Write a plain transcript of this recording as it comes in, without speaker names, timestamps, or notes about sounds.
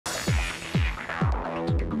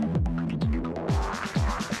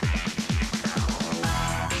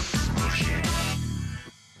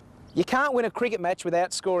You can't win a cricket match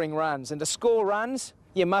without scoring runs, and to score runs,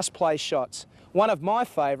 you must play shots. One of my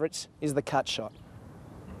favourites is the cut shot.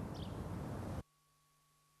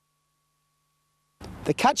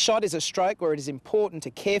 The cut shot is a stroke where it is important to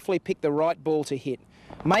carefully pick the right ball to hit.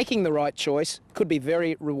 Making the right choice could be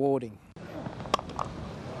very rewarding.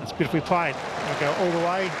 That's beautifully played. They go all the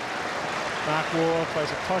way. Mark Waugh plays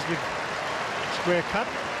a positive square cut.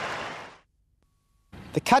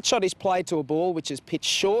 The cut shot is played to a ball which is pitched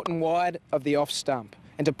short and wide of the off stump.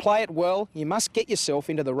 And to play it well, you must get yourself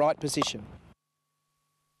into the right position.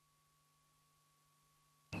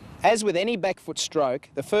 As with any back foot stroke,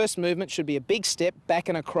 the first movement should be a big step back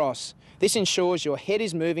and across. This ensures your head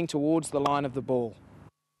is moving towards the line of the ball.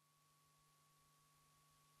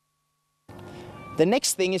 The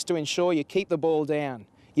next thing is to ensure you keep the ball down.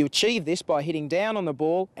 You achieve this by hitting down on the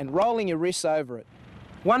ball and rolling your wrists over it.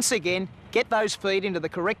 Once again, get those feet into the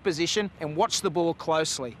correct position and watch the ball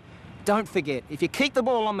closely. Don't forget, if you keep the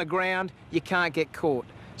ball on the ground, you can't get caught.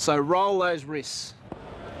 So roll those wrists.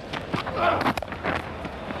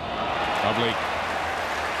 Lovely.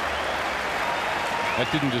 That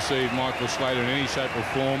didn't deceive Michael Slater in any shape or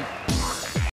form.